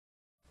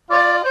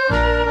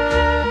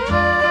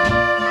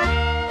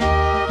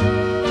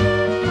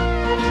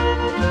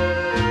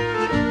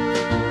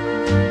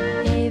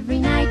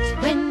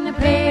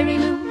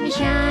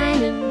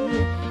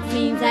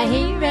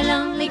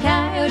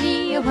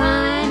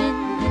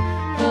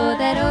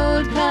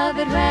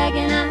covered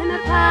wagon, I'm a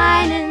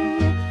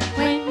pinin'.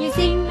 When you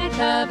sing the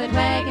covered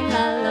wagon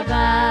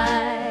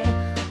lullaby.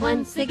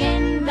 Once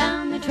again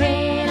down the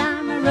trail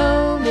I'm a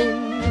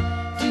roamin',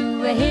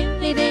 to a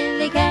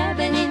hilly-billy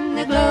cabin in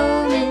the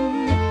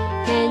gloamin'.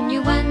 Can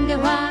you wonder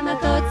why my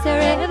thoughts are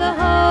ever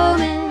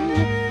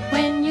homin',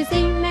 when you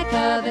sing the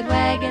covered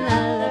wagon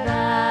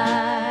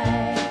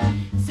lullaby?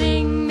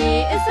 Sing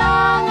me a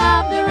song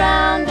of the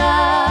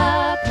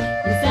roundup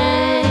we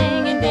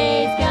sang in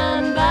days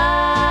gone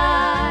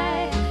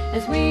by,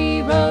 as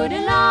we rode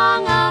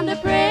along on the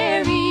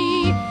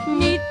prairie,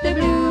 'neath the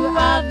blue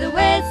of the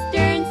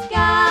western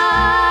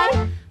sky.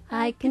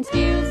 I can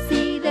still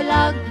see the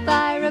log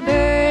fire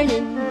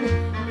a-burnin',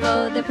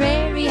 for the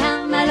prairie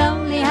how my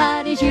lonely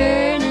heart is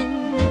yearnin'.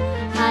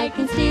 I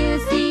can still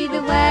see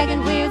the wagon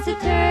wheels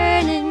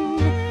a-turnin',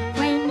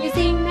 when you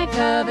sing the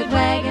covered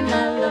wagon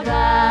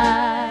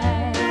lullaby.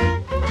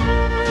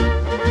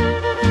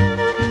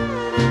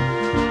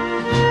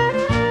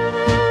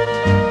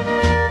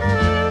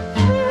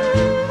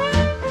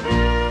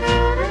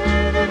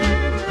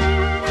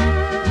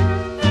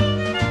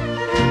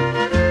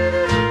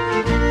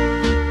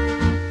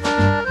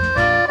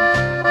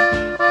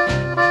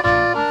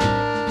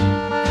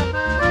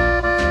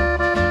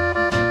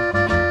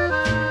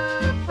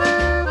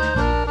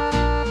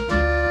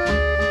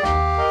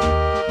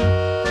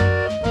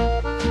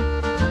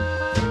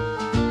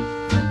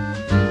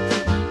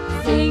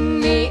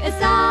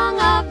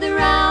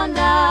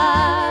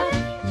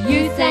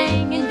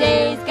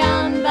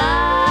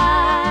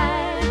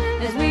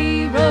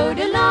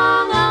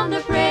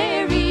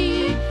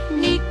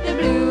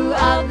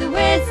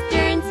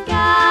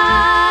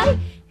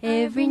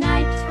 Every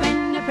night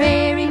when the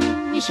prairie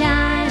moon is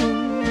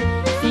shining,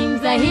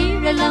 seems I hear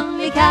a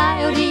lonely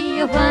coyote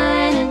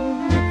a-whining.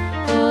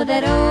 For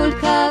that old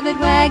covered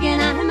wagon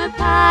I'm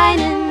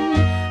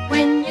a-pinin',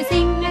 when you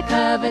sing the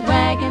covered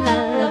wagon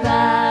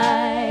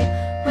lullaby.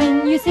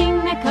 When you sing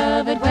the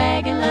covered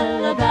wagon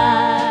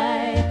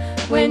lullaby.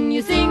 When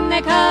you sing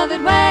the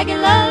covered wagon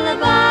lullaby.